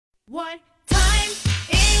What time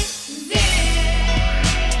is it?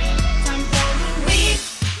 Time for the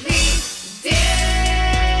weekly dish.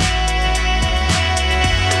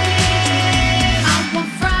 I want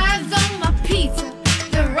fries on my pizza,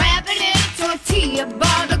 the rabbit tortilla,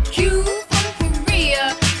 barbecue from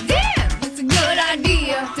Korea. Damn, that's a good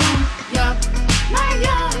idea. Don't yuck my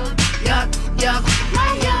yum, yuck, yuck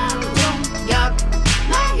my yum. Don't yuck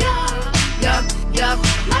my yum, yuck, yuck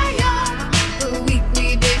my yum. The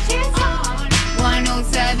weekly dish is on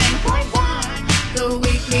 107.1. The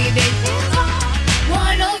weekly dish is on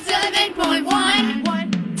 107.1.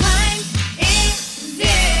 What time is it?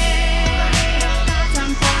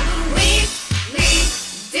 Time for the weekly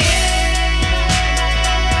dish.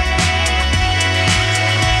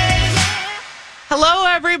 Hello,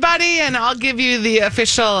 everybody, and I'll give you the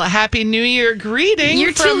official Happy New Year greeting.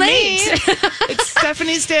 You're too from late. me. It's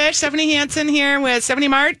Stephanie's Dish, Stephanie Hansen here with Stephanie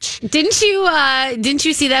March. Didn't you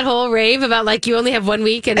see that whole rave about like you only have 1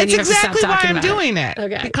 week and then That's you have exactly to stop why talking I'm about doing it.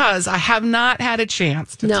 Okay. Because I have not had a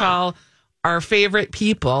chance to No. tell our favorite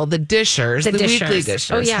people, the Dishers, the weekly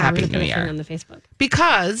Dishers, Oh yeah, Happy I'm gonna New put a thing Year. on the Facebook.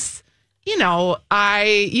 Because, you know,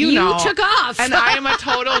 You know, took off. and I am a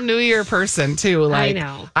total New Year person too. Like,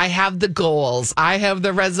 know. I have the goals, I have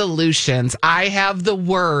the resolutions, I have the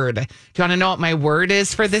word. Do you want to know what my word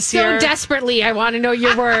is for this year? So desperately, I want to know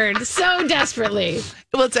your word. So desperately.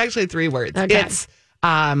 Well, it's actually 3 words. Okay. It's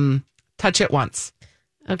touch it once.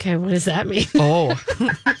 Okay, what does that mean? Oh,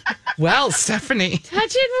 well, Stephanie,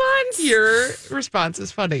 Touch it once. your response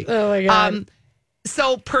is funny. Oh my god.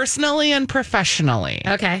 So personally and professionally.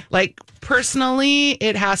 Okay. Like personally,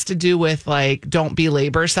 it has to do with like, don't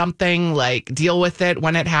belabor something, like deal with it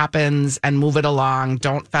when it happens and move it along.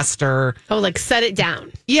 Don't fester. Oh, like set it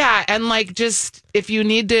down. Yeah. And like, just if you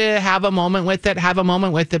need to have a moment with it, have a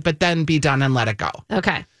moment with it, but then be done and let it go.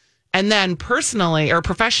 Okay. And then personally or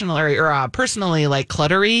professionally or personally, like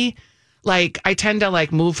cluttery, like I tend to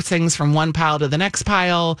like move things from one pile to the next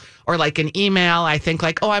pile, or like an email. I think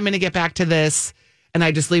like, oh, I'm going to get back to this. And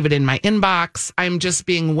I just leave it in my inbox. I'm just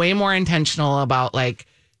being way more intentional about like,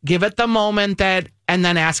 give it the moment that, and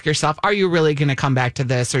then ask yourself, are you really going to come back to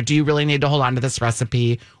this? Or do you really need to hold on to this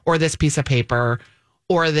recipe or this piece of paper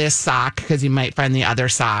or this sock? Because you might find the other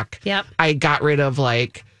sock. Yep. I got rid of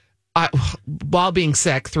like, while being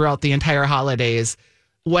sick throughout the entire holidays,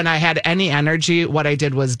 when I had any energy, what I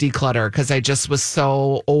did was declutter because I just was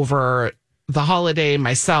so over the holiday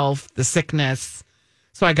myself, the sickness.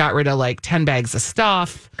 So I got rid of like 10 bags of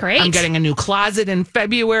stuff. Great. I'm getting a new closet in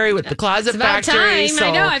February with the Closet It's about Factory. time. So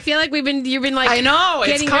I know. I feel like you've been like I know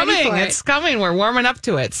it's getting ready coming. for it. It's coming. We're warming up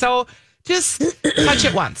to it. So just touch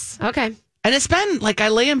it once. Okay. And it's been like I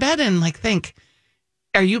lay in bed and like think,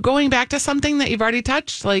 are you going back to something that you've already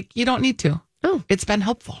touched? Like you don't need to. Oh. It's been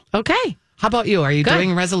helpful. Okay. How about you? Are you Good.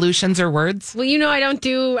 doing resolutions or words? Well, you know, I don't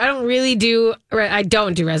do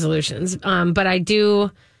resolutions, but I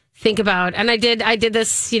do think about, and I did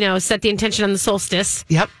this, you know, set the intention on the solstice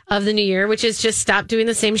Yep. of the new year, which is just stop doing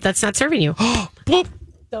the same that's not serving you. Boop.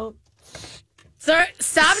 Don't. Stop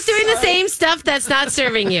doing the same stuff that's not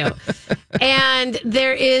serving you. And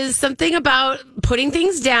there is something about putting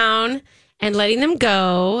things down and letting them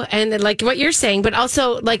go, and like what you're saying, but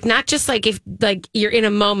also like not just like if like you're in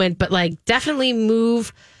a moment, but like definitely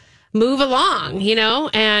move along, you know?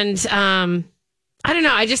 And I don't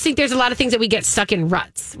know. I just think there's a lot of things that we get stuck in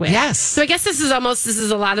ruts with. Yes. So I guess this is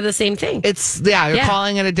a lot of the same thing. You're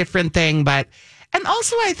calling it a different thing, but, and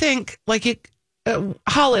also I think like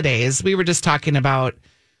holidays, we were just talking about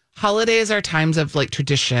holidays are times of like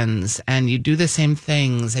traditions and you do the same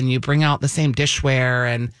things and you bring out the same dishware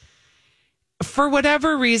and for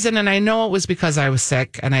whatever reason, and I know it was because I was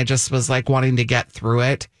sick and I just was like wanting to get through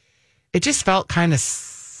it. It just felt kind of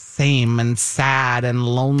same and sad and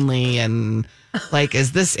lonely and like,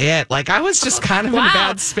 is this it? Like I was just kind of in a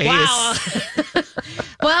bad space. Wow.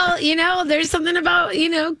 Well, you know, there's something about, you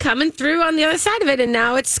know, coming through on the other side of it. And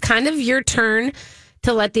now it's kind of your turn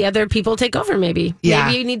to let the other people take over, maybe. Yeah.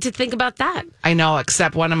 Maybe you need to think about that. I know,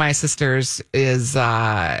 except one of my sisters is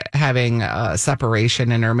having a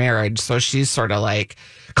separation in her marriage. So she's sort of like,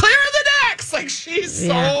 clear the decks. Like she's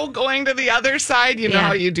so going to the other side. You know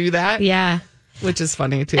how you do that? Yeah. Which is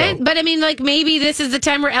funny too. But I mean, like maybe this is the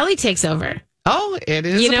time where Ellie takes over. Oh, it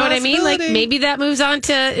is. You know a what I mean? Like possibility. maybe that moves on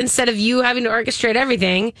to, instead of you having to orchestrate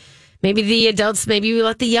everything, maybe the adults, maybe you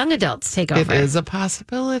let the young adults take over. It is a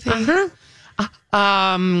possibility. Uh-huh.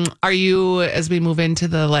 Are you, as we move into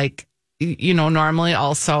the like, you know, normally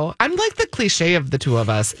also, I'm like the cliche of the two of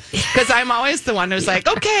us because I'm always the one who's like,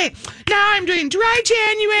 okay, now I'm doing dry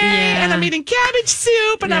January and I'm eating cabbage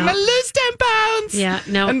soup and I'm going to lose 10 pounds. Yeah,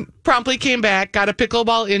 no. And promptly came back, got a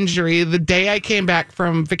pickleball injury the day I came back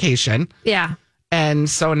from vacation. Yeah. And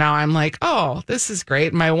so now I'm like, oh, this is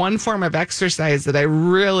great. My one form of exercise that I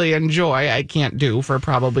really enjoy, I can't do for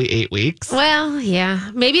probably 8 weeks. Well, yeah.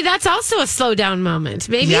 Maybe that's also a slow down moment.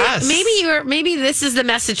 Maybe maybe this is the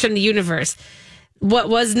message from the universe. What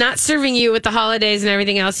was not serving you with the holidays and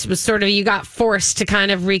everything else was sort of you got forced to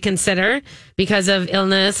kind of reconsider because of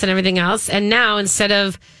illness and everything else. And now instead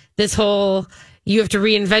of this whole you have to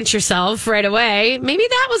reinvent yourself right away. Maybe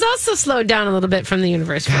that was also slowed down a little bit from the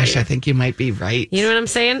universe. Gosh, I think you might be right. You know what I'm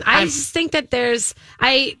saying? I just think that there's.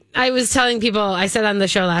 I was telling people. I said on the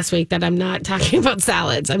show last week that I'm not talking about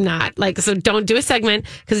salads. I'm not so. Don't do a segment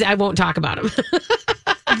because I won't talk about them.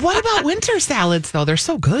 What about winter salads though? They're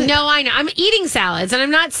so good. No, I know. I'm eating salads, and I'm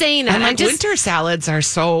not saying that. And winter salads are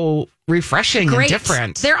so refreshing and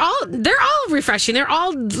different. They're all refreshing. They're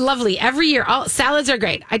all lovely every year. All salads are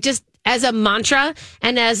great. I just. As a mantra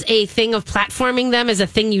and as a thing of platforming them as a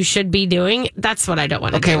thing you should be doing, that's what I don't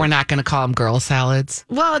want to do. Okay, we're not going to call them girl salads.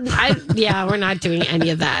 Well, we're not doing any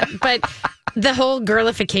of that. But the whole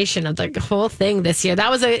girlification of the whole thing this year, that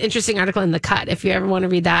was an interesting article in The Cut, if you ever want to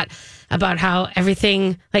read that, about how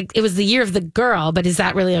everything, it was the year of the girl, but is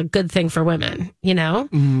that really a good thing for women? You know?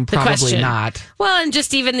 Probably not. Well, and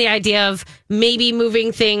just even the idea of maybe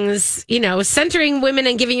moving things, centering women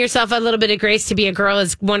and giving yourself a little bit of grace to be a girl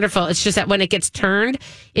is wonderful. It's just that when it gets turned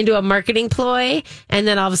into a marketing ploy and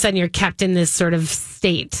then all of a sudden you're kept in this sort of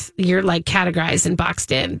state, you're categorized and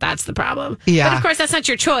boxed in. That's the problem. Yeah. But of course, that's not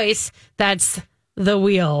your choice. That's the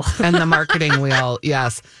wheel. And the marketing wheel.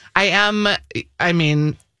 Yes.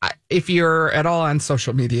 If you're at all on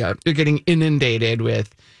social media, you're getting inundated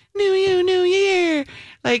with new year.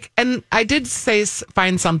 And I did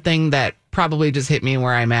find something that probably just hit me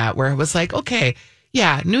where I'm at, where it was okay,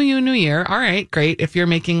 yeah, new year. All right, great. If you're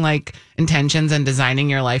making intentions and designing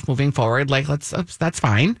your life moving forward, that's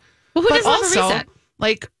fine. Well, who doesn't have a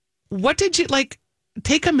reset? What did you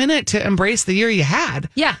take a minute to embrace the year you had?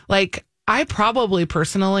 Yeah. I probably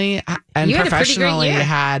personally and professionally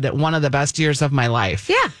had one of the best years of my life.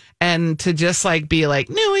 Yeah. And to just be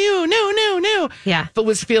new. Yeah. But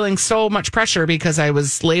was feeling so much pressure because I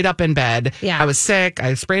was laid up in bed. Yeah. I was sick.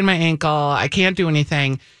 I sprained my ankle. I can't do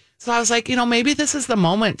anything. So I was maybe this is the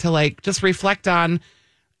moment to just reflect on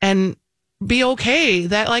and be okay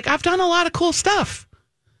that I've done a lot of cool stuff.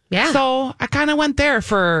 Yeah. So I kind of went there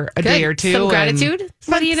for a day or two. Some gratitude?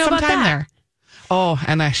 What do you know about that? There. Oh,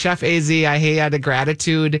 and Chef AZ, he had a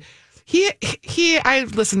gratitude. I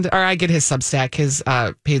get his Substack, his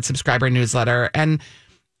paid subscriber newsletter, and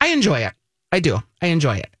I enjoy it. I do. I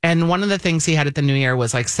enjoy it. And one of the things he had at the New Year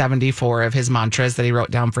was 74 of his mantras that he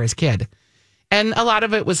wrote down for his kid. And a lot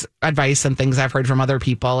of it was advice and things I've heard from other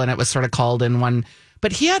people, and it was sort of called in one.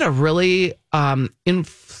 But he had a really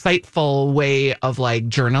insightful way of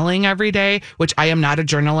journaling every day, which I am not a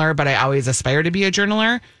journaler, but I always aspire to be a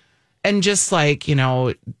journaler. And just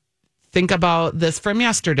think about this from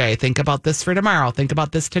yesterday. Think about this for tomorrow. Think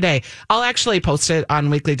about this today. I'll actually post it on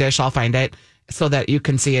Weekly Dish. I'll find it so that you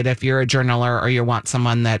can see it if you're a journaler or you want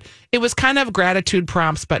someone that it was kind of gratitude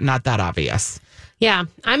prompts, but not that obvious. Yeah,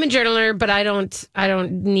 I'm a journaler, but I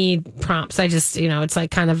don't need prompts. I just, it's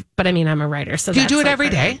but I'm a writer. So do you do it every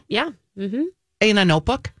day? Yeah. Mm-hmm. In a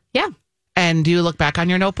notebook? Yeah. And do you look back on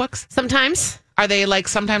your notebooks? Sometimes. Are they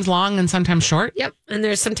sometimes long and sometimes short? Yep. And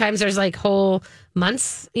there's whole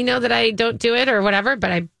months, that I don't do it or whatever, but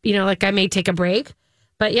I may take a break.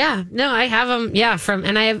 But yeah, no, I have them. Yeah.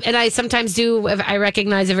 I sometimes do, if I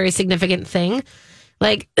recognize a very significant thing.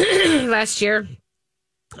 Last year,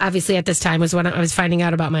 obviously at this time was when I was finding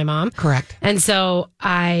out about my mom. Correct. And so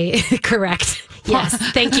correct. Yes,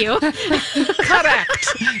 thank you.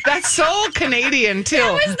 Correct. That's so Canadian, too.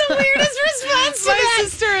 That was the weirdest response to that. My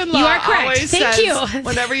sister-in-law you are correct. always Thank says, you.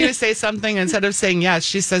 whenever you say something, instead of saying yes,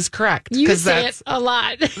 she says correct. You say it a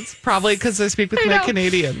lot. It's probably because I speak with my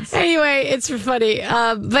Canadians. Anyway, it's funny.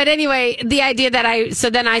 But anyway, the idea that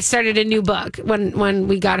then I started a new book when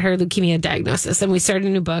we got her leukemia diagnosis, and we started a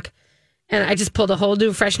new book. And I just pulled a whole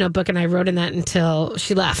new fresh notebook and I wrote in that until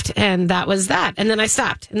she left. And that was that. And then I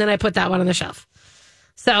stopped. And then I put that one on the shelf.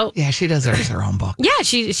 So yeah, she deserves her own book. Yeah,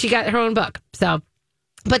 she got her own book. So,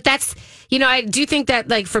 but that's, I do think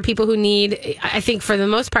that for people who need, I think for the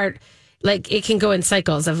most part, it can go in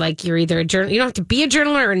cycles of you're either a journal, you don't have to be a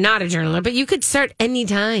journaler or not a journaler, but you could start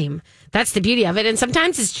anytime. That's the beauty of it. And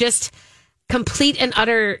sometimes it's just complete and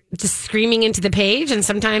utter just screaming into the page. And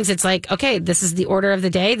sometimes it's like, okay, this is the order of the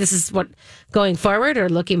day. This is what going forward or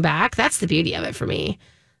looking back. That's the beauty of it for me.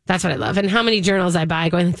 That's what I love. And how many journals I buy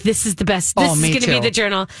going, this is the best. This is going to be the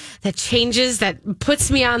journal that changes, that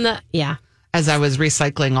puts me on the, As I was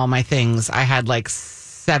recycling all my things, I had like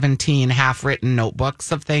 17 half-written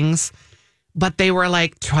notebooks of things. But they were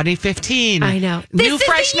like 2015. I know. New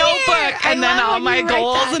fresh notebook. And then all my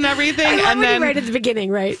goals and everything. And then right at the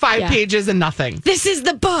beginning, right? 5 pages and nothing. This is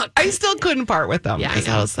the book. I still couldn't part with them. Yeah, Because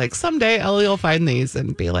I was like, someday Ellie will find these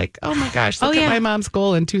and be like, oh my gosh, look at my mom's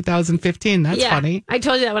goal in 2015. That's funny. I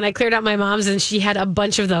told you that when I cleared out my mom's and she had a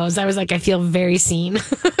bunch of those. I was like, I feel very seen.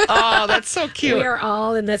 Oh, that's so cute. We are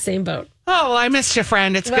all in that same boat. Oh, well, I missed you,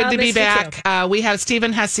 friend. It's good to be back. We have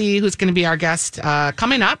Stephen Hesse, who's going to be our guest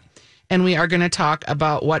coming up. And we are going to talk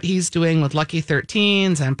about what he's doing with Lucky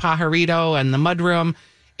 13s and Pajarito and the Mudroom.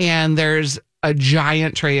 And there's a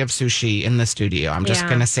giant tray of sushi in the studio. I'm just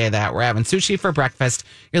going to say that. We're having sushi for breakfast.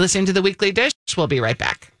 You're listening to The Weekly Dish. We'll be right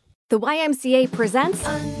back. The YMCA presents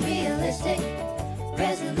Unrealistic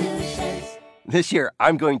Resolutions. This year,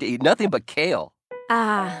 I'm going to eat nothing but kale.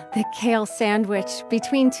 Ah, the kale sandwich.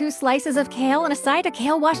 Between 2 slices of kale and a side of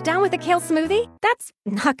kale washed down with a kale smoothie? That's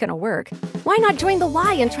not gonna work. Why not join the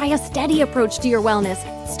Y and try a steady approach to your wellness?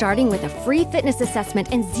 Starting with a free fitness assessment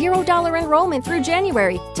and $0 enrollment through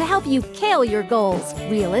January to help you kale your goals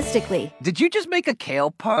realistically. Did you just make a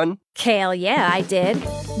kale pun? Kale, yeah, I did.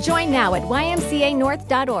 Join now at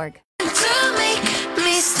ymcanorth.org.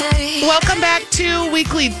 Welcome back to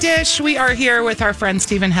Weekly Dish. We are here with our friend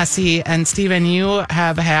Stephen Hesse. And Stephen, you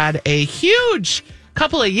have had a huge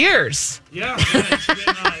couple of years. Yeah,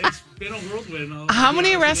 it's been a whirlwind. How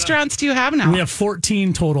many restaurants do you have now? We have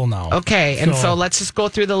 14 total now. Okay, and so let's just go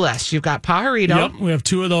through the list. You've got Pajarito. Yep, we have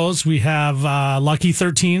 2 of those. We have Lucky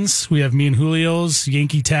 13s. We have Me and Julio's,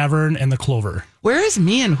 Yankee Tavern, and the Clover. Where is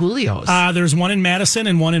Me and Julio's? There's one in Madison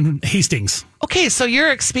and one in Hastings. Okay, so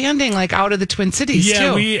you're expanding like out of the Twin Cities too.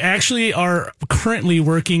 Yeah, we actually are currently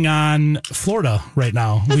working on Florida right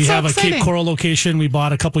now. That's we so have exciting. a Cape Coral location we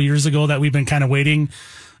bought a couple years ago that we've been kind of waiting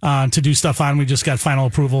to do stuff on. We just got final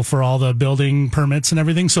approval for all the building permits and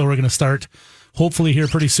everything. So we're going to start hopefully here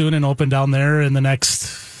pretty soon and open down there in the next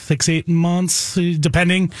 6-8 months,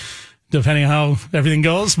 depending on how everything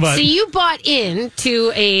goes. But so you bought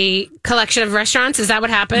into a collection of restaurants. Is that what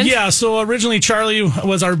happened? Yeah. So originally Charlie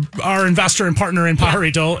was our investor and partner in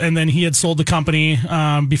Pajarito, and then he had sold the company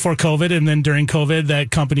before COVID. And then during COVID,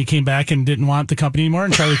 that company came back and didn't want the company anymore.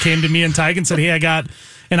 And Charlie came to me and Tig and said, "Hey, I got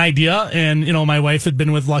an idea." And, my wife had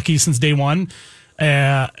been with Lucky since day one,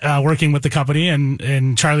 working with the company.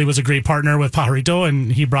 And Charlie was a great partner with Pajarito.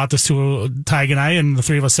 And he brought this to Tig and I, and the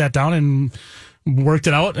 3 of us sat down and worked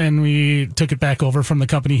it out, and we took it back over from the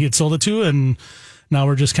company he had sold it to, and now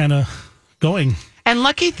we're just kind of going. And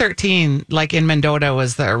Lucky 13, like in Mendota,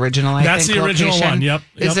 was the original, That's the original location. one, yep.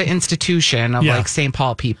 Is an institution of like St.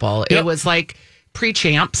 Paul people. Yep. It was like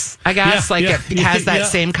pre-champs, I guess. It has that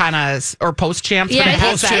same kind of, or post-champs, but it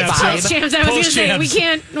has that vibe. Post-champs. I was going to say, we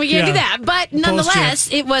can't do that. But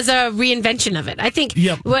nonetheless, it was a reinvention of it. I think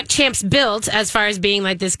what Champs built, as far as being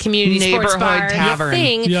like this community sports bar tavern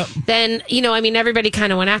thing, then, everybody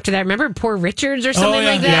kind of went after that. Remember Poor Richards or something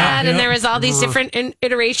like that? And there was all these different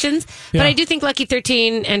iterations. But I do think Lucky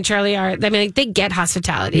 13 and Charlie are, they get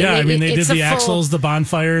hospitality. Yeah, they did the Axles, the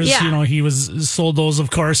bonfires. Yeah. He sold those,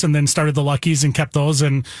 of course, and then started the Luckies and kept those.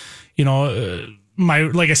 And,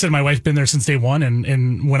 like I said, my wife's been there since day one.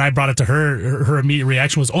 And when I brought it to her immediate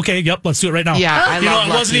reaction was, okay, yep, let's do it right now. Yeah, it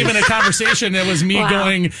wasn't even a conversation. It was me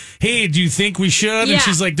going, hey, do you think we should? Yeah. And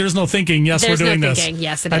she's like, there's no thinking. Yes, we're doing this.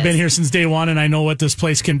 Yes, I've been here since day one, and I know what this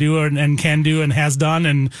place can do and can do and has done.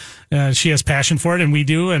 And she has passion for it, and we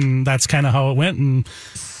do. And that's kind of how it went. And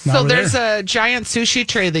so there's a giant sushi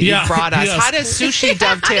tray that you brought us. Yes. How does sushi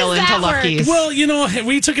dovetail into Lucky's? Well,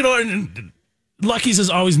 we took it over, and Lucky's is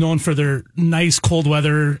always known for their nice cold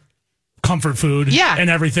weather comfort food and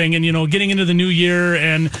everything. And, getting into the new year,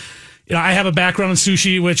 and I have a background in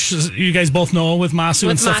sushi, which you guys both know with Masu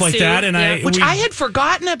and stuff like that. And I had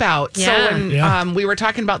forgotten about. Yeah. So when we were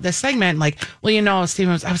talking about this segment, Stephen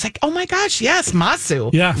I was like, oh my gosh, yes, Masu.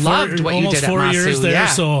 Yeah. Loved what you did at Masu. Almost 4 years there. Yeah.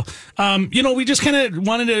 So, we just kind of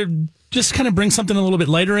wanted to just kind of bring something a little bit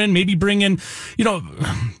lighter in, maybe bring in,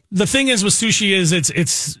 the thing is with sushi is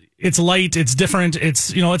it's light, it's different,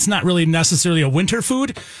 it's not really necessarily a winter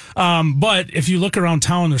food. But if you look around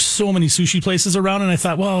town, there's so many sushi places around, and I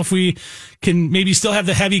thought, well, if we can maybe still have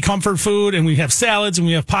the heavy comfort food, and we have salads and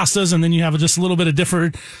we have pastas, and then you have just a little bit of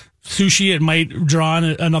different sushi, it might draw in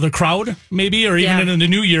another crowd maybe, or even in the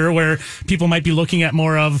new year where people might be looking at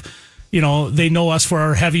more of they know us for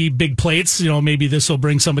our heavy, big plates. Maybe this will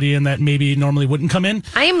bring somebody in that maybe normally wouldn't come in.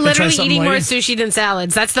 I am literally eating more sushi than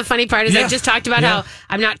salads. That's the funny part is I just talked about how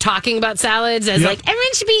I'm not talking about salads as like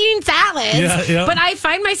everyone should be eating salads. But I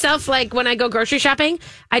find myself like when I go grocery shopping,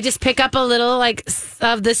 I just pick up a little like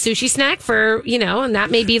of the sushi snack for, and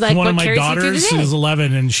that may be like one what of my carries you through daughters the day. is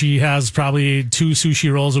 11 and she has probably 2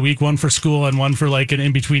 sushi rolls a week, one for school and one for like an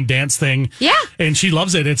in-between dance thing. Yeah. And she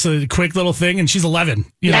loves it. It's a quick little thing and she's 11,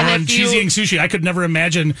 and she's eating sushi. I could never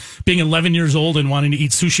imagine being 11 years old and wanting to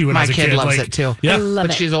eat sushi when I was a kid. My kid loves it too. Yeah. I love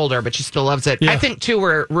but it. she's older, but she still loves it. Yeah. I think too,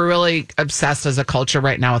 we're really obsessed as a culture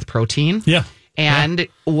right now with protein. Yeah. And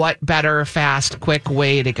what better, fast, quick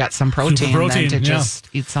way to get some protein, than to just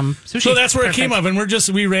eat some sushi? So that's where it came up, and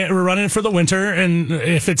we're running it for the winter, and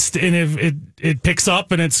if it picks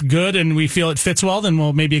up and it's good, and we feel it fits well, then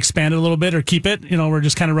we'll maybe expand it a little bit or keep it. We're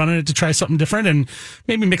just kind of running it to try something different and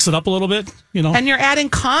maybe mix it up a little bit. And you're adding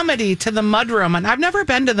comedy to the Mudroom, and I've never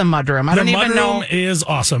been to the Mudroom. I don't even know. The Mudroom is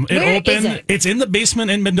awesome. Where is it? It's in the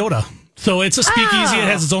basement in Mendota. So it's a speakeasy. It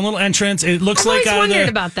has its own little entrance. It looks I've always wondered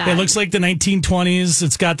about that. It looks like the 1920s.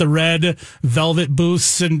 It's got the red velvet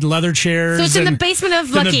booths and leather chairs. So it's in the basement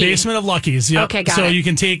of Lucky. In the basement of Lucky's. Yep. Okay, got so it. you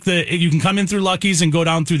can come in through Lucky's and go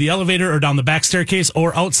down through the elevator or down the back staircase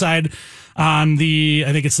or outside on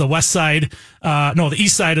I think it's the west side, the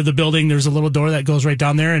east side of the building. There's a little door that goes right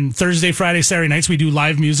down there. And Thursday, Friday, Saturday nights, we do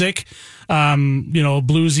live music.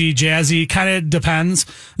 Bluesy, jazzy, kind of depends.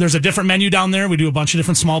 There's a different menu down there. We do a bunch of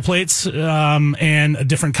different small plates, and a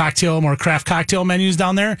different more craft cocktail menus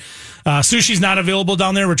down there. Sushi's not available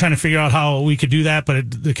down there. We're trying to figure out how we could do that,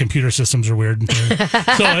 but the computer systems are weird. So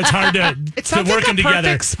it's hard to It work them together.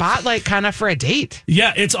 Perfect spot, like kind of for a date.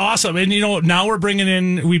 Yeah, it's awesome. And now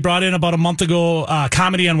we brought in about a month ago,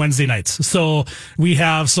 comedy on Wednesday nights. So we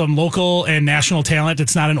have some local and national talent.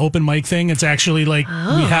 It's not an open mic thing. It's actually like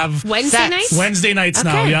we have Wednesday nights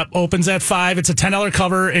now. Yep. Opens at 5. It's a $10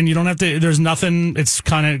 cover and you don't have to, there's nothing. It's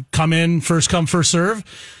kind of come in, first come, first serve.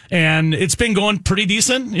 And it's been going pretty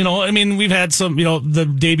decent. We've had some, the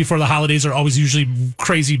day before the holidays are always usually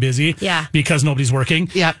crazy busy. Yeah. Because nobody's working.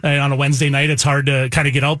 Yep. And on a Wednesday night, it's hard to kind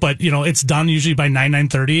of get out, but it's done usually by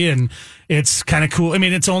 9:30 and it's kind of cool.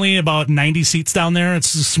 It's only about 90 seats down there. It's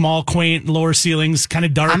small, quaint, lower ceilings, kind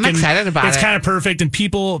of dark. I'm excited about it. It's kind of perfect and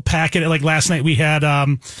people pack it. Like last night we had,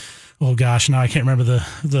 oh gosh, now I can't remember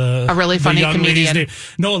a really funny comedian.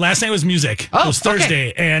 No, last night was music. It was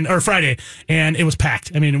Thursday or Friday, and it was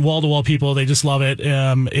packed. Wall to wall people. They just love it.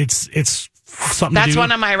 It's something. That's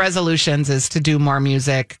one of my resolutions is to do more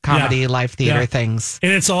music, comedy, live theater things.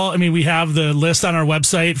 And it's all. We have the list on our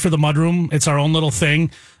website for the Mudroom. It's our own little thing.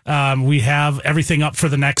 We have everything up for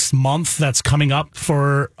the next month that's coming up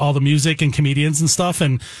for all the music and comedians and stuff.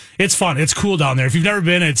 And it's fun. It's cool down there. If you've never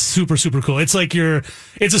been, it's super, super cool. It's like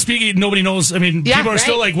it's a speakeasy. Nobody knows. People are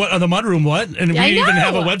still like, what, the Mudroom, what? And we even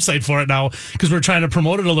have a website for it now because we're trying to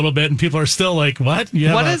promote it a little bit. And people are still like, what?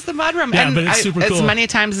 What is the Mudroom? Yeah, but it's super cool. As many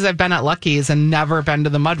times as I've been at Lucky's and never been to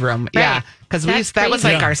the Mudroom. Right. Yeah. Because that was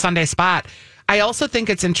like our Sunday spot. I also think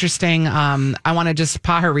it's interesting. I want to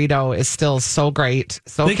Pajarito is still so great,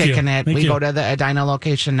 kicking it. We go to the Edina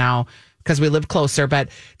location now because we live closer. But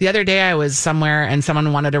the other day I was somewhere and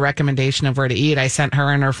someone wanted a recommendation of where to eat. I sent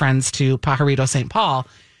her and her friends to Pajarito St. Paul.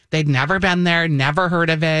 They'd never been there, never heard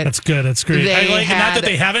of it. That's good. That's great. Not that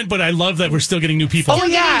they haven't, but I love that we're still getting new people. Oh,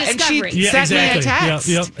 yeah. And she sent me a text.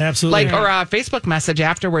 Yep, absolutely. Or a Facebook message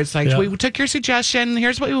afterwards. We took your suggestion.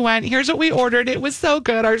 Here's what we went. Here's what we ordered. It was so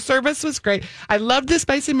good. Our service was great. I loved the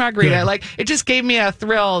spicy margarita. Good. It just gave me a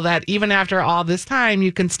thrill that even after all this time,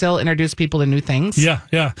 you can still introduce people to new things. Yeah.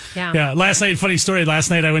 Last night, funny story. Last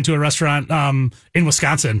night I went to a restaurant in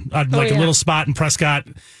Wisconsin, a little spot in Prescott.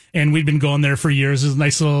 And we'd been going there for years. It's a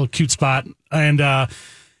nice little cute spot. And the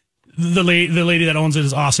lady that owns it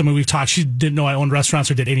is awesome. And we've talked. She didn't know I owned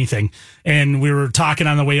restaurants or did anything. And we were talking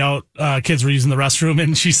on the way out. Kids were using the restroom.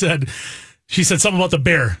 And she said something about The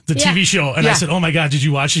Bear, the TV show. And I said, oh my God, did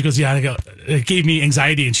you watch it? She goes, yeah. And I go, it gave me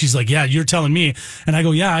anxiety. And she's like, yeah, you're telling me. And I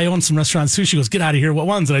go, yeah, I own some restaurants too. She goes, get out of here. What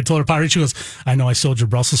ones? And I told her, Pottery. She goes, I know I sold your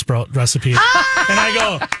Brussels sprout recipe. And I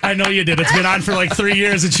go, I know you did. It's been on for like 3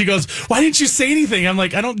 years. And she goes, why didn't you say anything? I'm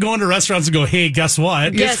like, I don't go into restaurants and go, hey, guess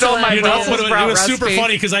what? You stole my Brussels sprout It was recipe. super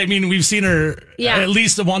funny because we've seen her at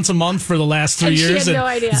least once a month for the last 3 years. She had no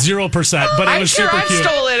idea. 0%. But it was super cute. I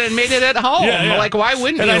stole it and made it at home. Yeah. Like, why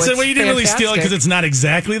wouldn't you? And I said, well, you didn't really steal it because fantastic. it's not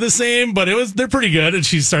exactly the same, but they're pretty good. And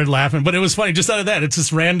she started laughing. But it was funny just out of that. It's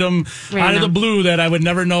just random out of the blue that I would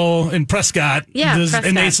never know in Prescott. Yeah,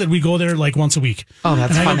 And they said we go there like once a week. Oh,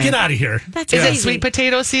 that's and I funny. go, get out of here. That's Is it sweet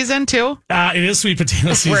potato season too? It is sweet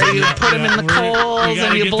potato season. Where you put them in the coals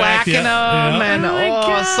and you blacken them, and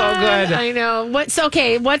so good. I know.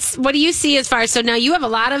 What do you see as far as, so now you have a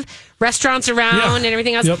lot of restaurants around and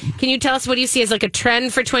everything else. Yep. Can you tell us what do you see as like a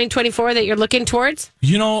trend for 2024 that you're looking towards?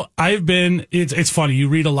 It's funny. You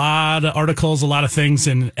read a lot of articles, a lot of things,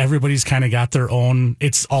 and everybody's kind of got their own.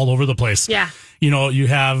 It's all over the place. Yeah. You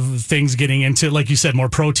have things getting into, like you said, more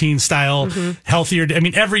protein style, healthier. I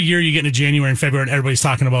mean, every year you get into January and February and everybody's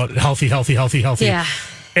talking about healthy. Yeah.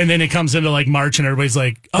 And then it comes into like March and everybody's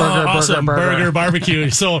like, awesome, burger, barbecue.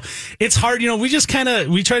 So it's hard. We just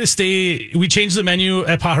we try to we change the menu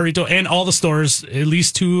at Pajarito and all the stores at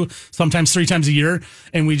least 2, sometimes 3 times a year.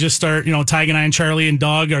 And we just start, Tig and I and Charlie and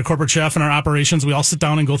Doug, our corporate chef and our operations, we all sit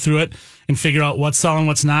down and go through it and figure out what's selling,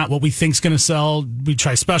 what's not, what we think's going to sell. We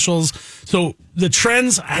try specials. So the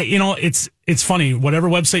trends, it's funny. Whatever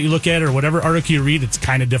website you look at or whatever article you read, it's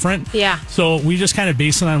kind of different. Yeah. So we just kind of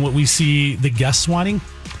base it on what we see the guests wanting.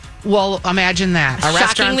 Well, imagine that. A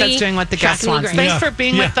restaurant that's doing what the guests want. great. Thanks for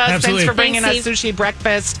being with us. Absolutely. Thanks for bringing Thanks, us sushi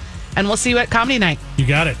breakfast. And we'll see you at Comedy Night. You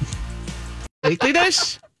got it. Weekly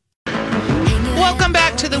Dish. Welcome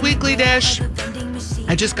back to the Weekly Dish.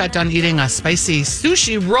 I just got done eating a spicy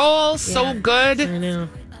sushi roll. So good. I know.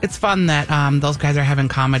 It's fun that those guys are having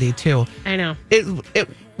comedy too. I know.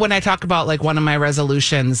 When I talk about like one of my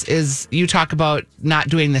resolutions is you talk about not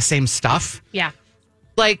doing the same stuff. Yeah.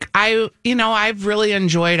 Like I've really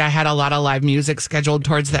enjoyed, I had a lot of live music scheduled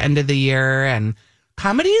towards the end of the year, and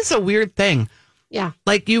comedy is a weird thing. Yeah.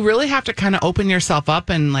 Like you really have to kind of open yourself up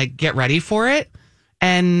and like get ready for it.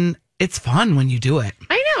 And it's fun when you do it.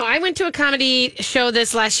 I know. I went to a comedy show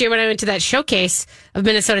this last year when I went to that showcase of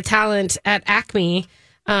Minnesota talent at Acme.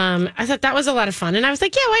 I thought that was a lot of fun. And I was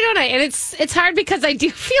like, yeah, why don't I? And it's hard because I do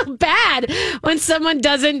feel bad when someone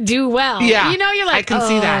doesn't do well. Yeah. You're like, I can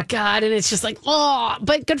see that. God. And it's just like,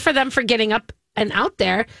 but good for them for getting up and out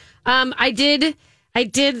there. I do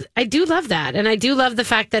love that. And I do love the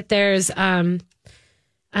fact that there's, so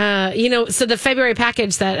the February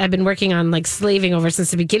package that I've been working on, like slaving over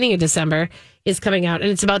since the beginning of December, is coming out. And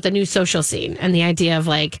it's about the new social scene and the idea of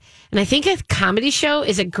like, and I think a comedy show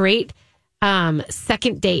is a great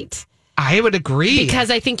second date. I would agree. Because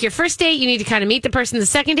I think your first date, you need to kind of meet the person. The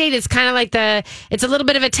second date is kind of like it's a little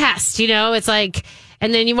bit of a test, It's like,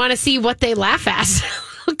 and then you want to see what they laugh at.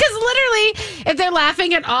 Because literally, if they're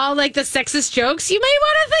laughing at all like the sexist jokes, you may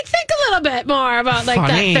want to think a little bit more about like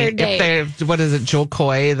that third date. What is it, Joe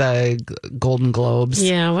Coy, the Golden Globes?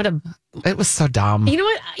 Yeah, it was so dumb. You know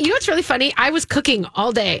what? You know what's really funny? I was cooking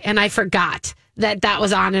all day and I forgot that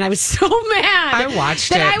was on, and I was so mad. I watched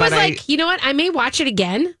that it. I was like, you know what? I may watch it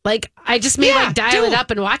again. Like, I just may dial it up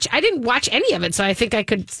and watch. I didn't watch any of it, so I think I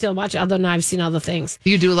could still watch it. Although now I've seen all the things.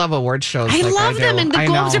 You do love award shows. I love them, and the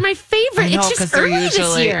Globes are my favorite. It's just early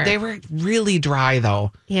this year. They were really dry,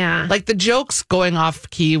 though. Yeah, like the jokes going off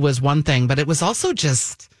key was one thing, but it was also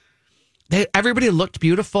just everybody looked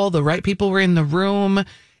beautiful. The right people were in the room. It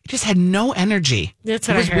just had no energy. That's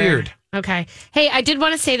what it was I heard. Weird. Okay. Hey, I did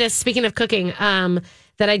want to say this, speaking of cooking,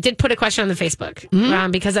 that I did put a question on the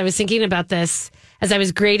Facebook because I was thinking about this as I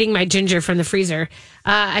was grating my ginger from the freezer.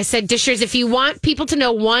 I said, Dishers, if you want people to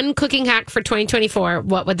know one cooking hack for 2024,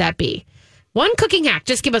 what would that be? One cooking hack.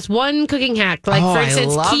 Just give us one cooking hack. Like, for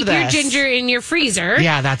instance, keep your ginger in your freezer.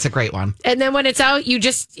 Yeah, that's a great one. And then when it's out,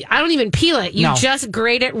 I don't even peel it. You just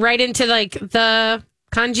grate it right into like the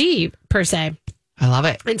congee, per se. I love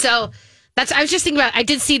it. And so I was just thinking about, I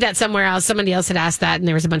did see that somewhere else. Somebody else had asked that, and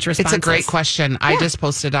there was a bunch of responses. It's a great question. Yeah. I just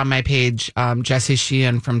posted on my page, Jessie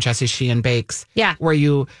Sheehan from Jessie Sheehan Bakes. Yeah. Where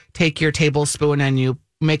you take your tablespoon and you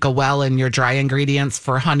make a well in your dry ingredients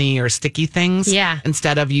for honey or sticky things. Yeah.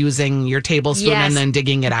 Instead of using your tablespoon and then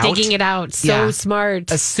digging it out. Digging it out. So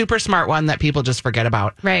smart. A super smart one that people just forget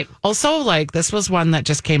about. Right. Also, like, this was one that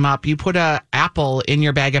just came up. You put a apple in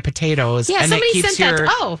your bag of potatoes. Yeah, and somebody it keeps sent your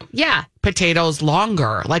that. Oh, yeah. potatoes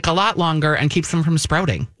longer, like a lot longer, and keeps them from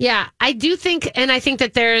sprouting. Yeah, I do think, and I think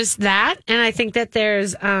that there's that, and I think that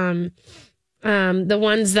there's the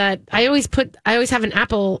ones that I always have an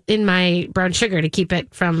apple in my brown sugar to keep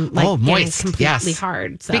it from like moist, getting completely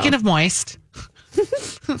hard. So. Speaking of moist,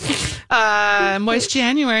 moist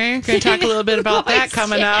January. We're going to talk a little bit about that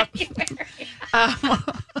coming up.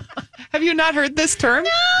 Have you not heard this term? No.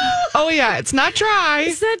 Oh yeah, it's not dry.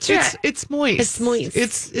 It's not dry. It's moist. It's moist.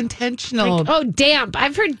 It's intentional. Damp.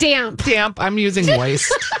 I've heard damp. Damp. I'm using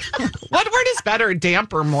moist. What word is better,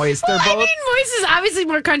 damp or moist? They're both. I mean, moist is obviously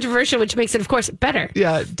more controversial, which makes it, of course, better.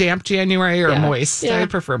 Yeah, damp January or moist. Yeah. I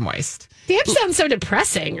prefer moist. Damp sounds so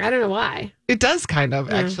depressing. I don't know why. It does kind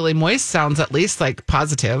of, actually. Moist sounds at least like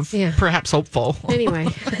positive, perhaps hopeful. Anyway.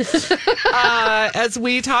 As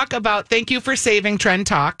we talk about, thank you for saving Trend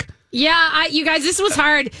Talk. Yeah, you guys, this was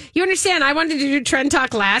hard. You understand, I wanted to do Trend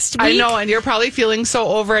Talk last week. I know, and you're probably feeling so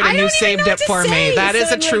over it, and you saved it for me. That is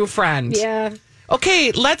a true friend. Yeah.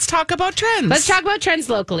 Okay, let's talk about trends. Let's talk about trends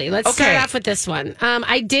locally. Let's start off with this one.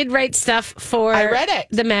 I did write stuff for I read it.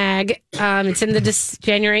 The mag. It's in the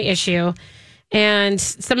January issue. And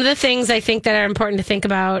some of the things I think that are important to think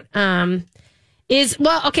about is, so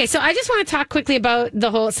I just want to talk quickly about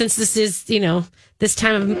the whole, since this is, this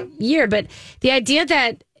time of year, but the idea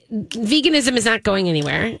that veganism is not going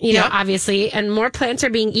anywhere, obviously, and more plants are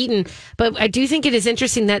being eaten. But I do think it is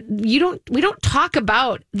interesting that we don't talk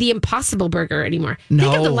about the Impossible Burger anymore. No.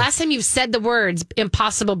 Think of the last time you've said the words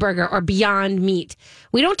Impossible Burger or Beyond Meat.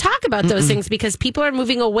 We don't talk about those things because people are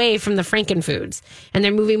moving away from the Frankenfoods, and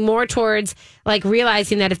they're moving more towards like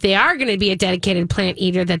realizing that if they are going to be a dedicated plant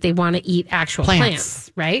eater, that they want to eat actual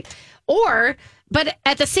plants, right? But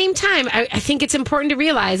at the same time, I think it's important to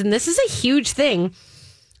realize, and this is a huge thing,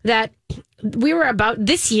 that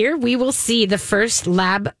this year, we will see the first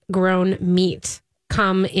lab grown meat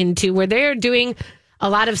come into where they're doing a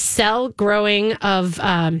lot of cell growing of,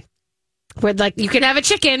 where like you can have a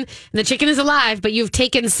chicken and the chicken is alive, but you've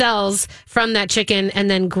taken cells from that chicken and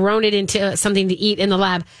then grown it into something to eat in the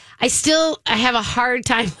lab. I have a hard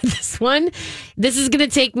time with this one. This is going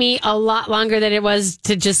to take me a lot longer than it was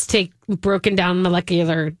to just take broken down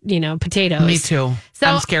molecular, potatoes. Me too. So,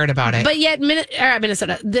 I'm scared about it. But yet,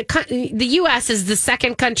 Minnesota, the U.S. is the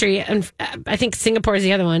second country, and I think Singapore is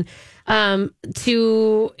the other one.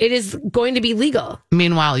 It is going to be legal.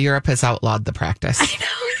 Meanwhile, Europe has outlawed the practice. I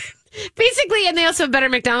know. Basically, and they also have better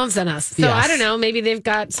McDonald's than us. So I don't know. Maybe they've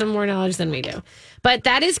got some more knowledge than we do. But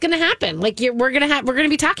that is going to happen. Like we're going to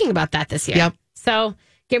be talking about that this year. Yep. So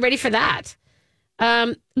get ready for that.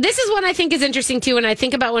 This is one I think is interesting too. And I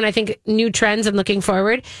think about when I think new trends and looking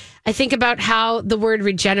forward, I think about how the word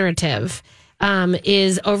regenerative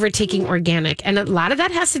is overtaking organic, and a lot of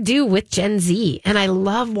that has to do with Gen Z. And I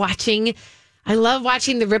love watching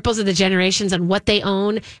the ripples of the generations and what they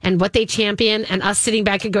own and what they champion, and us sitting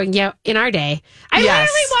back and going, yeah, in our day. I literally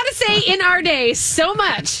want to say in our day so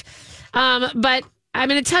much. But I'm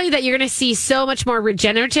going to tell you that you're going to see so much more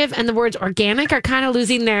regenerative, and the words organic are kind of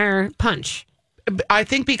losing their punch. I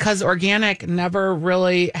think because organic never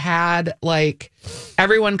really had, like,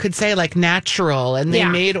 everyone could say, like, natural, and they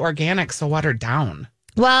made organic so watered down.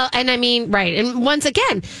 Well, and I mean, right. And once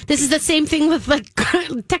again, this is the same thing with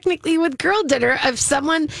technically with Girl Dinner. If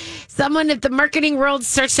someone, if the marketing world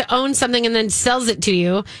starts to own something and then sells it to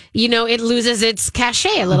you, it loses its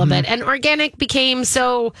cachet a little bit. And organic became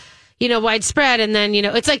so, widespread. And then,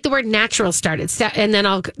 it's like the word natural started. And then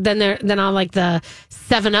all like the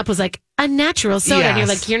 7-Up was like a natural soda. And you're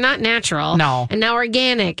like, you're not natural. No. And now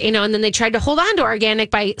organic, and then they tried to hold on to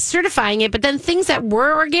organic by certifying it. But then things that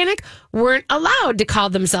were organic weren't allowed to call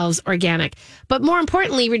themselves organic. But more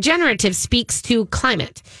importantly, regenerative speaks to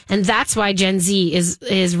climate. And that's why Gen Z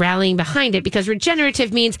is rallying behind it, because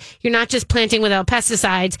regenerative means you're not just planting without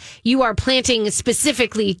pesticides. You are planting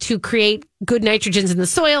specifically to create good nitrogens in the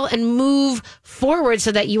soil and move forward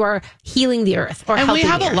so that you are healing the earth. And we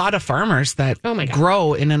have a lot of farmers that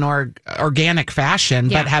grow in an organic fashion,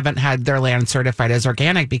 but haven't had their land certified as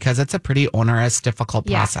organic because it's a pretty onerous, difficult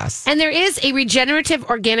process. And there is a regenerative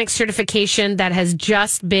organic certification that has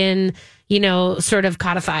just been, sort of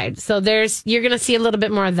codified. So you're going to see a little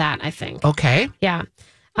bit more of that, I think. Okay. Yeah.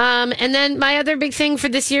 And then my other big thing for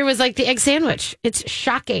this year was like the egg sandwich. It's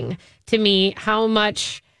shocking to me how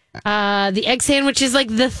much the egg sandwich is like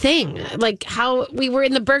the thing, like how we were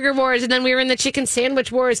in the burger wars and then we were in the chicken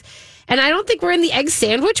sandwich wars. And I don't think we're in the egg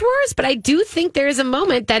sandwich wars, but I do think there is a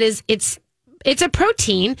moment that it's a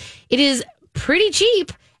protein. It is pretty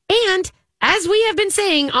cheap. And as we have been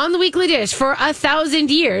saying on the Weekly Dish for 1,000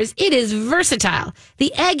 years, it is versatile.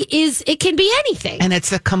 The egg it can be anything. And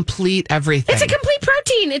it's a complete everything. It's a complete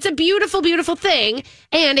protein. It's a beautiful, beautiful thing.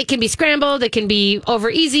 And it can be scrambled. It can be over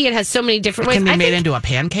easy. It has so many different ways. It can be made into a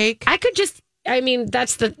pancake.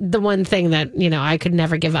 That's the one thing that, I could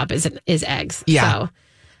never give up is eggs. Yeah. So,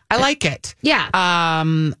 I like it. Yeah.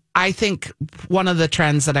 I think one of the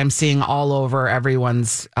trends that I'm seeing all over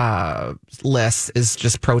everyone's list is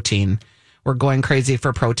just protein. We're going crazy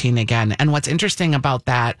for protein again. And what's interesting about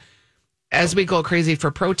that as we go crazy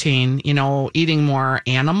for protein, eating more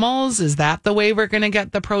animals, is that the way we're going to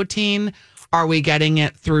get the protein? Are we getting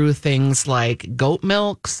it through things like goat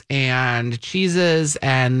milks and cheeses?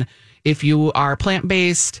 And if you are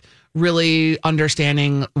plant-based, really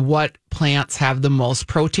understanding what plants have the most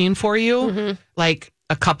protein for you. Like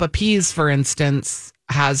a cup of peas, for instance,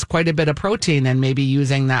 has quite a bit of protein, and maybe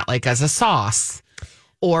using that like as a sauce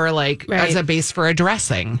or like as a base for a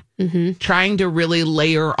dressing. Trying to really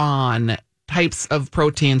layer on types of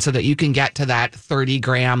protein so that you can get to that 30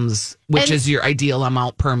 grams, which is your ideal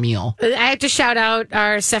amount per meal. I have to shout out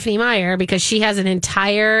our Stephanie Meyer because she has an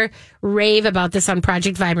entire rave about this on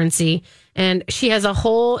Project Vibrancy. And she has a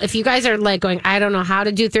whole, if you guys are like going, I don't know how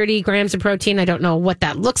to do 30 grams of protein. I don't know what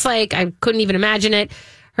that looks like. I couldn't even imagine it.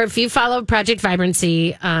 If you follow Project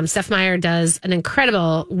Vibrancy, Steph Meyer does an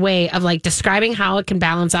incredible way of like describing how it can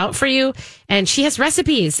balance out for you. And she has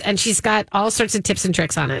recipes and she's got all sorts of tips and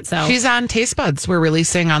tricks on it. So she's on Taste Buds. We're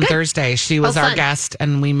releasing on Thursday. She was our guest,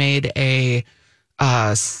 and we made a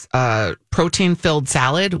protein-filled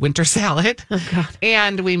salad, winter salad. Oh, God.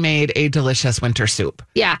 And we made a delicious winter soup.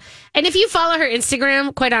 Yeah. And if you follow her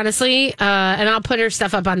Instagram, quite honestly, and I'll put her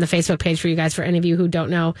stuff up on the Facebook page for you guys, for any of you who don't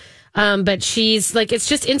know. But she's like, it's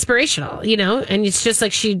just inspirational, and it's just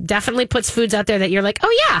like, she definitely puts foods out there that you're like,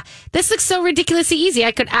 oh yeah, this looks so ridiculously easy.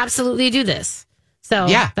 I could absolutely do this. So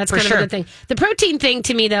yeah, that's kind of a good thing. The protein thing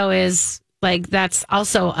to me though is like, that's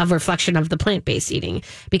also a reflection of the plant-based eating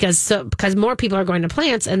because more people are going to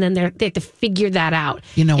plants and then they have to figure that out.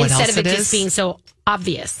 You know what instead else of it it just is? being so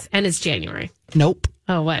obvious, and it's January. Nope.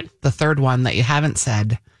 Oh, what? The third one that you haven't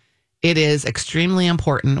said. It is extremely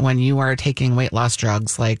important when you are taking weight loss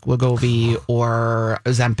drugs like Wegovy or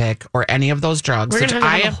Ozempic or any of those drugs. We're going to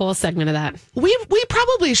have a whole segment of that. We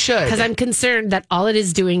probably should. Because I'm concerned that all it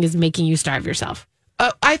is doing is making you starve yourself.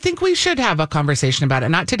 I think we should have a conversation about it.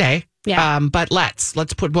 Not today. Yeah. But let's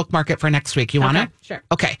bookmark it for next week. You want to? Sure.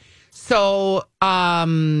 Okay. So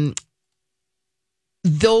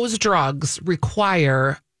those drugs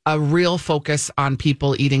require a real focus on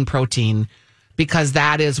people eating protein, because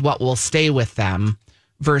that is what will stay with them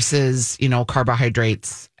versus,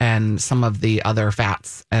 carbohydrates and some of the other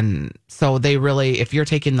fats. And so they really, if you're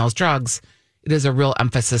taking those drugs, it is a real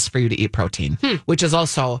emphasis for you to eat protein, which is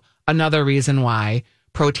also another reason why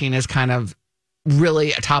protein is kind of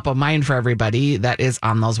really top of mind for everybody that is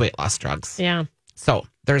on those weight loss drugs. Yeah. So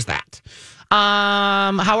there's that.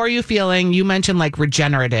 How are you feeling? You mentioned like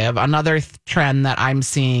regenerative. Another trend that I'm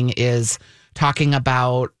seeing is talking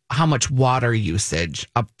about how much water usage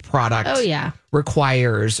a product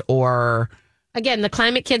requires, or again, the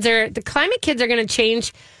climate kids are going to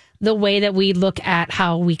change the way that we look at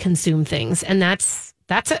how we consume things, and that's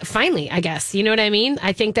it, finally, I guess. You know what I mean?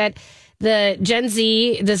 I think that the Gen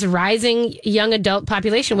Z, this rising young adult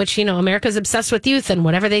population, which, America's obsessed with youth and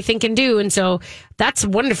whatever they think and do. And so that's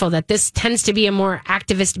wonderful that this tends to be a more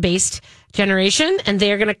activist based generation, and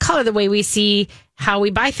they're going to color the way we see how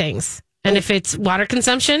we buy things. And if it's water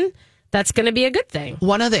consumption, that's going to be a good thing.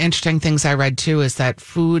 One of the interesting things I read too is that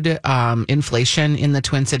food inflation in the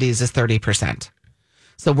Twin Cities is 30%.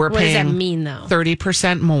 So we're paying, what does that mean though?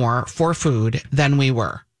 30% more for food than we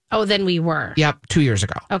were. Oh, than we were. Yep, 2 years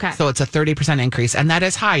ago. Okay. So it's a 30% increase, and that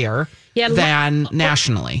is higher than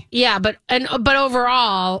nationally. Yeah, but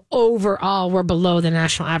overall, we're below the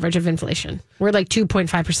national average of inflation. We're like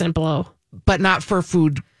 2.5% below. But not for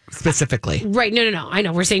food specifically. Right. No. I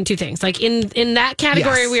know. We're saying two things. Like in that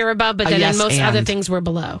category, we were above, but then in most other things, we're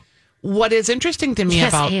below. What is interesting to me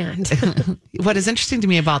what is interesting to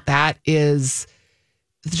me about that is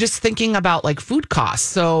just thinking about like food costs.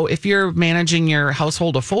 So if you're managing your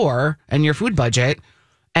household of 4 and your food budget,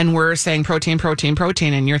 and we're saying protein,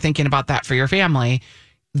 and you're thinking about that for your family,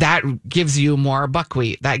 that gives you more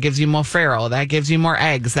buckwheat, that gives you more farro, that gives you more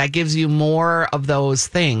eggs, that gives you more of those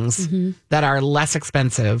things that are less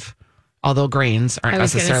expensive, although grains aren't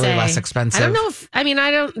necessarily less expensive. I don't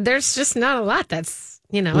know there's just not a lot that's,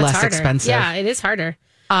 it's less harder. Expensive. Yeah, it is harder.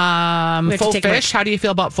 Faux fish, how do you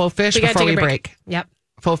feel about faux fish before we break? Yep.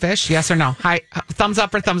 Faux fish, yes or no? Hi, thumbs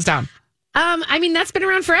up or thumbs down? That's been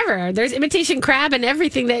around forever. There's imitation crab and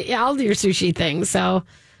everything all your sushi things, so...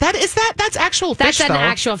 That's actual fish, That's an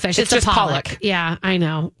actual fish. It's just a pollock. pollock. Yeah, I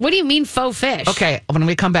know. What do you mean faux fish? Okay, when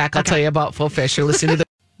we come back, I'll tell you about faux fish. You're listening to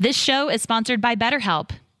This show is sponsored by BetterHelp.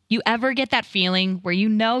 You ever get that feeling where you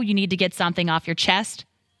know you need to get something off your chest?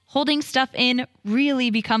 Holding stuff in really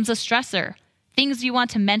becomes a stressor. Things you want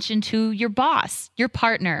to mention to your boss, your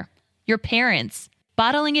partner, your parents.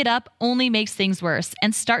 Bottling it up only makes things worse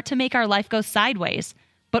and start to make our life go sideways.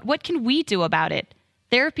 But what can we do about it?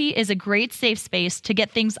 Therapy is a great safe space to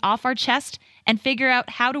get things off our chest and figure out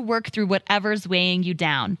how to work through whatever's weighing you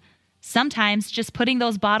down. Sometimes just putting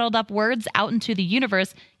those bottled up words out into the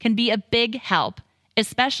universe can be a big help,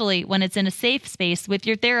 especially when it's in a safe space with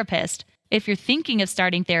your therapist. If you're thinking of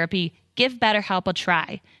starting therapy, give BetterHelp a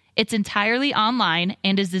try. It's entirely online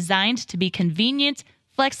and is designed to be convenient,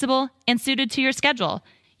 flexible, and suited to your schedule.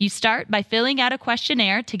 You start by filling out a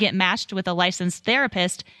questionnaire to get matched with a licensed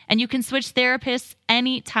therapist, and you can switch therapists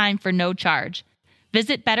anytime for no charge.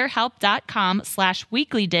 Visit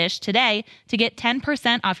BetterHelp.com/weeklydish today to get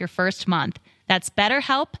 10% off your first month. That's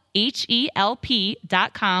BetterHelp,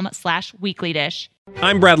 HELP.com/weeklydish.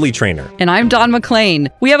 I'm Bradley Trainer. And I'm Don McClain.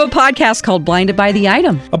 We have a podcast called Blinded by the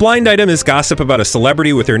Item. A blind item is gossip about a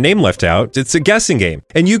celebrity with their name left out. It's a guessing game,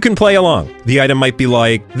 and you can play along. The item might be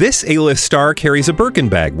like, this A-list star carries a Birkin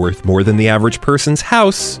bag worth more than the average person's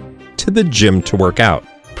house to the gym to work out.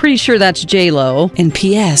 Pretty sure that's J-Lo. And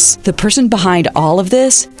P.S. the person behind all of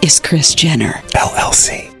this is Kris Jenner,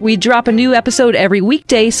 LLC. We drop a new episode every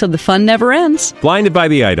weekday so the fun never ends. Blinded by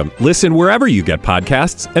the Item. Listen wherever you get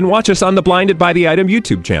podcasts and watch us on the Blinded by the Item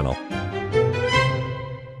YouTube channel.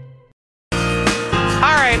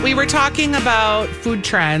 All right, we were talking about food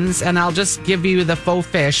trends, and I'll just give you the faux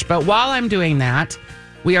fish. But while I'm doing that,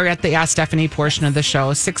 we are at the Ask Stephanie portion of the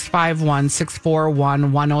show,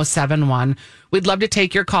 651-641-1071. We'd love to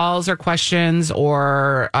take your calls or questions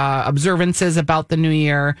or observances about the new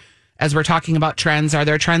year. As we're talking about trends, are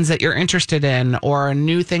there trends that you're interested in or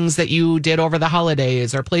new things that you did over the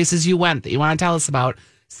holidays or places you went that you want to tell us about?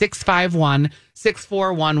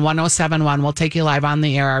 651-641-1071. We'll take you live on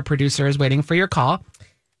the air. Our producer is waiting for your call.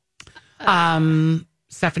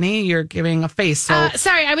 Stephanie, you're giving a face. So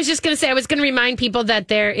Sorry, I was just going to say, I was going to remind people that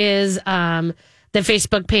there is the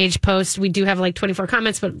Facebook page post. We do have like 24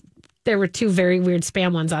 comments, but there were 2 very weird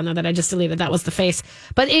spam ones on there that I just deleted. That was the face.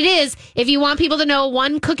 But it is, if you want people to know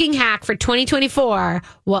one cooking hack for 2024,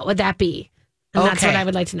 what would that be? And that's what I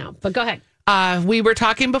would like to know. But go ahead. We were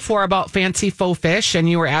talking before about fancy faux fish, and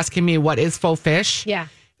you were asking me what is faux fish. Yeah.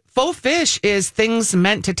 Faux fish is things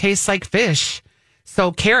meant to taste like fish.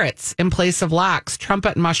 So carrots in place of lox,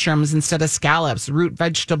 trumpet mushrooms instead of scallops, root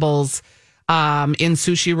vegetables in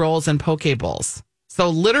sushi rolls and poke bowls. So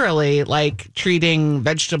literally like treating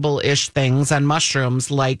vegetable-ish things and mushrooms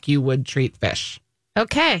like you would treat fish.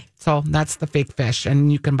 Okay. So that's the fake fish.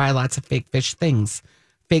 And you can buy lots of fake fish things.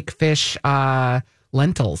 Fake fish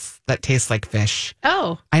lentils that taste like fish.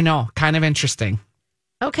 Oh. I know. Kind of interesting.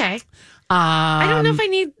 Okay. I don't know if I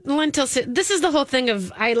need lentils. This is the whole thing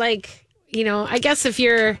of, I guess if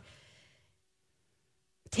you're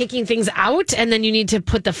taking things out and then you need to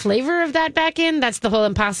put the flavor of that back in, that's the whole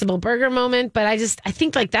Impossible Burger moment. But I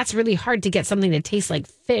think like that's really hard to get something that tastes like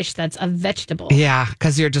fish that's a vegetable. Yeah,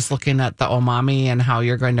 because you're just looking at the umami and how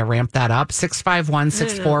you're going to ramp that up.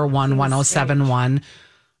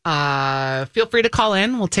 651-641-1071. Feel free to call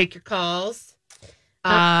in. We'll take your calls.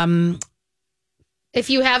 If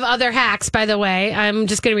you have other hacks, by the way, I'm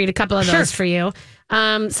just going to read a couple of those for you.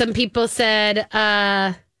 Some people said,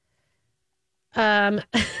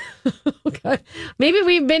 maybe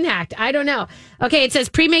we've been hacked. I don't know. Okay, it says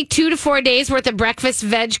pre-make 2 to 4 days worth of breakfast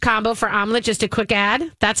veg combo for omelet. Just a quick ad.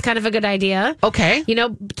 That's kind of a good idea. Okay.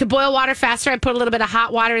 To boil water faster, I put a little bit of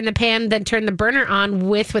hot water in the pan, then turn the burner on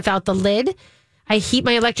without the lid. I heat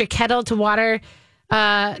my electric kettle to water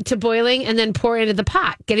to boiling and then pour into the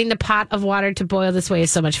pot. Getting the pot of water to boil this way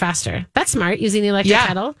is so much faster. That's smart, using the electric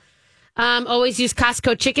kettle. Always use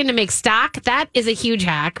Costco chicken to make stock. That is a huge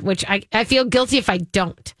hack, which I feel guilty if I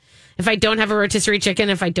don't. If I don't have a rotisserie chicken,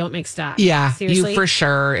 if I don't make stock. Yeah, seriously? you for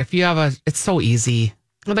sure. If you have it's so easy.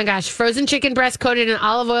 Oh my gosh. Frozen chicken breast coated in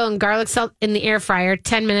olive oil and garlic salt in the air fryer.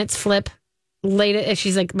 10 minutes, flip. Later,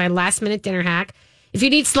 she's like my last minute dinner hack. If you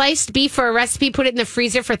need sliced beef for a recipe, put it in the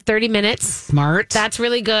freezer for 30 minutes. Smart. That's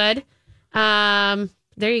really good. There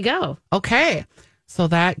you go. Okay. So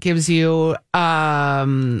that gives you a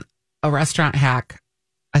restaurant hack.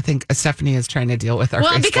 I think Stephanie is trying to deal with our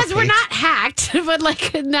Facebook because we're page. not hacked, but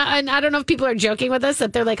and I don't know if people are joking with us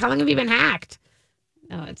that they're like, how long have you been hacked?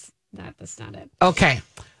 No, that's not it. Okay.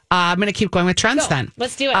 I'm going to keep going with trends then.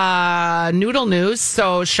 Let's do it. Noodle news.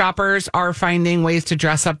 So shoppers are finding ways to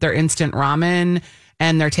dress up their instant ramen,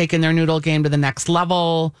 and they're taking their noodle game to the next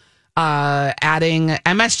level. Adding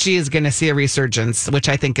MSG is going to see a resurgence, which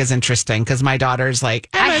I think is interesting because my daughter's like,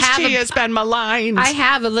 MSG has been maligned. I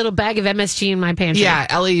have a little bag of MSG in my pantry. Yeah,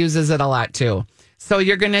 Ellie uses it a lot too. So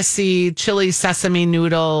you're going to see chili sesame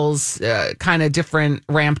noodles, kind of different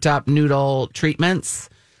ramped up noodle treatments.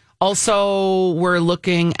 Also, we're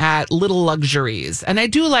looking at little luxuries. And I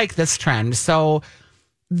do like this trend. So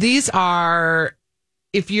these are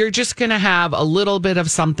if you're just going to have a little bit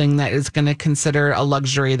of something that is going to consider a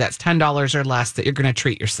luxury that's $10 or less, that you're going to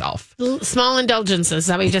treat yourself. Small indulgences, is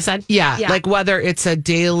that what you just said? Yeah, like whether it's a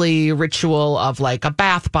daily ritual of like a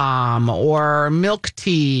bath bomb or milk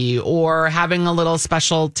tea or having a little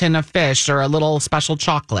special tin of fish or a little special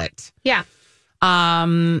chocolate. Yeah.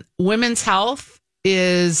 Women's health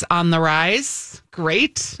is on the rise.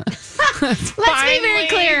 Great. Let's be very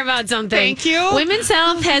clear about something. Thank you. Women's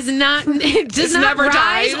health has not, it does not never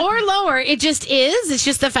rise died. or lower. It just is. It's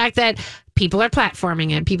just the fact that people are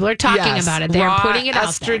platforming it. People are talking about it. They're Raw putting it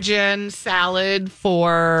out there. estrogen salad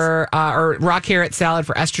for, or raw carrot salad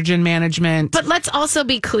for estrogen management. But let's also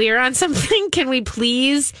be clear on something. Can we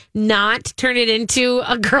please not turn it into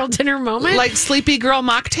a girl dinner moment? Like Sleepy Girl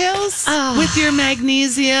mocktails with your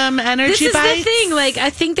magnesium energy This is bites. the thing. Like, I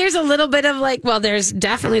think there's a little bit of like, well, there's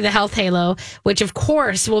definitely the health halo, which of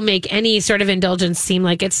course will make any sort of indulgence seem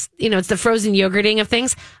like it's, it's the frozen yogurting of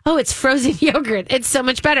things. Oh, it's frozen yogurt. It's so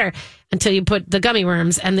much better until you put the gummy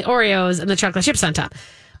worms and the Oreos and the chocolate chips on top.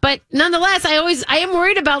 But nonetheless, I am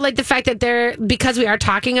worried about like the fact that because we are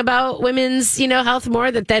talking about women's, health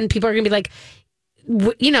more, that then people are going to be like,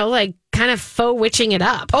 like kind of faux witching it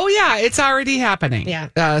up. Oh, yeah, it's already happening.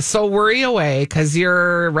 Yeah. So worry away because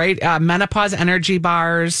you're right. Menopause energy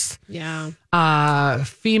bars. Yeah.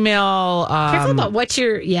 Female. Careful about what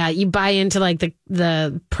you buy into like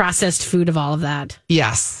the processed food of all of that.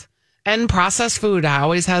 Yes. And processed food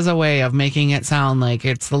always has a way of making it sound like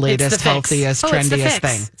it's the latest, healthiest, trendiest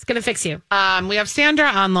thing. It's going to fix you. We have Sandra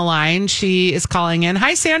on the line. She is calling in.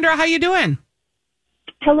 Hi, Sandra. How you doing?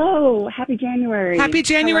 Hello. Happy January. Happy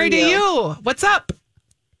January to you. What's up?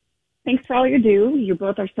 Thanks for all you do. You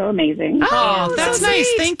both are so amazing. Oh, that's so nice.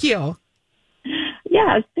 sweet. Thank you.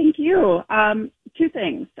 Yes, thank you. Two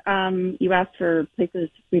things. You asked for places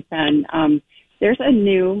we've been. There's a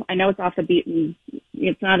new, I know it's off the beaten,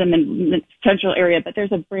 it's not in the central area, but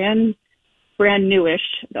there's a brand newish,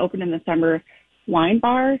 opened in the summer, wine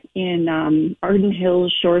bar in Arden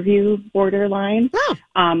Hills, Shoreview borderline.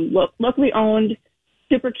 Oh. Locally owned,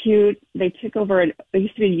 super cute. They took over, it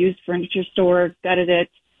used to be a used furniture store, gutted it.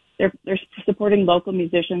 They're supporting local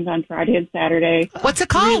musicians on Friday and Saturday. What's it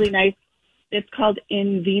called? Really nice. It's called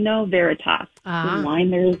In Vino Veritas. In wine,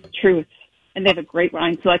 there is truth. And they have a great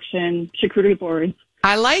wine selection, charcuterie boards.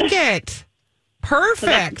 I like it. Perfect. So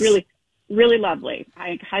that's really, really lovely.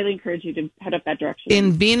 I highly encourage you to head up that direction.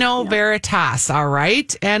 In Vino Veritas. All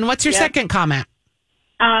right. And what's your second comment?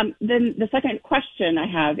 Then the second question I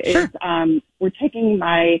have is, we're taking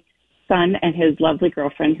my son and his lovely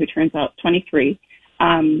girlfriend, who turns out 23.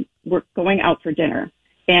 We're going out for dinner,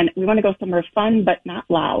 and we want to go somewhere fun but not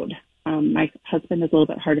loud. My husband is a little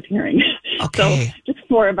bit hard of hearing. Okay. So just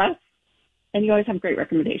 4 of us. And you always have great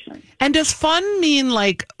recommendations. And does fun mean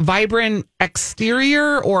like vibrant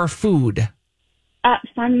exterior or food?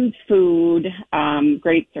 Fun food,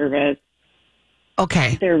 great service.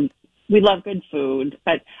 Okay. We love good food,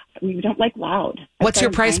 but we don't like loud. What's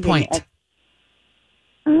your price point?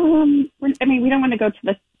 We don't want to go to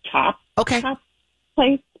the top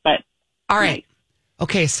place, but all right.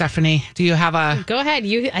 Okay, Stephanie, do you have a... Go ahead.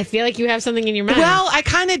 I feel like you have something in your mind. Well, I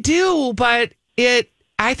kind of do, but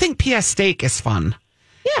I think PS Steak is fun.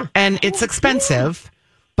 Yeah. And it's expensive,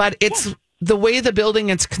 but it's the way the building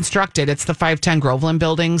is constructed. It's the 510 Groveland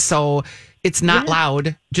building, so it's not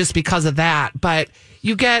loud just because of that. But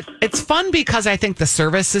it's fun because I think the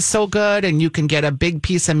service is so good and you can get a big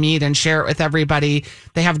piece of meat and share it with everybody.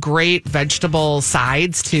 They have great vegetable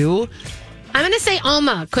sides too. I'm going to say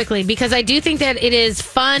Alma quickly because I do think that it is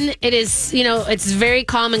fun. It is, it's very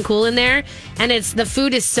calm and cool in there. And the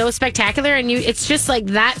food is so spectacular. And it's just like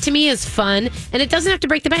that to me is fun. And it doesn't have to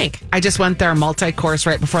break the bank. I just went there multi-course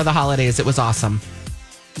right before the holidays. It was awesome.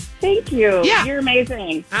 Thank you. Yeah. You're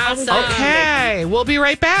amazing. Awesome. Okay. We'll be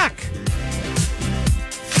right back.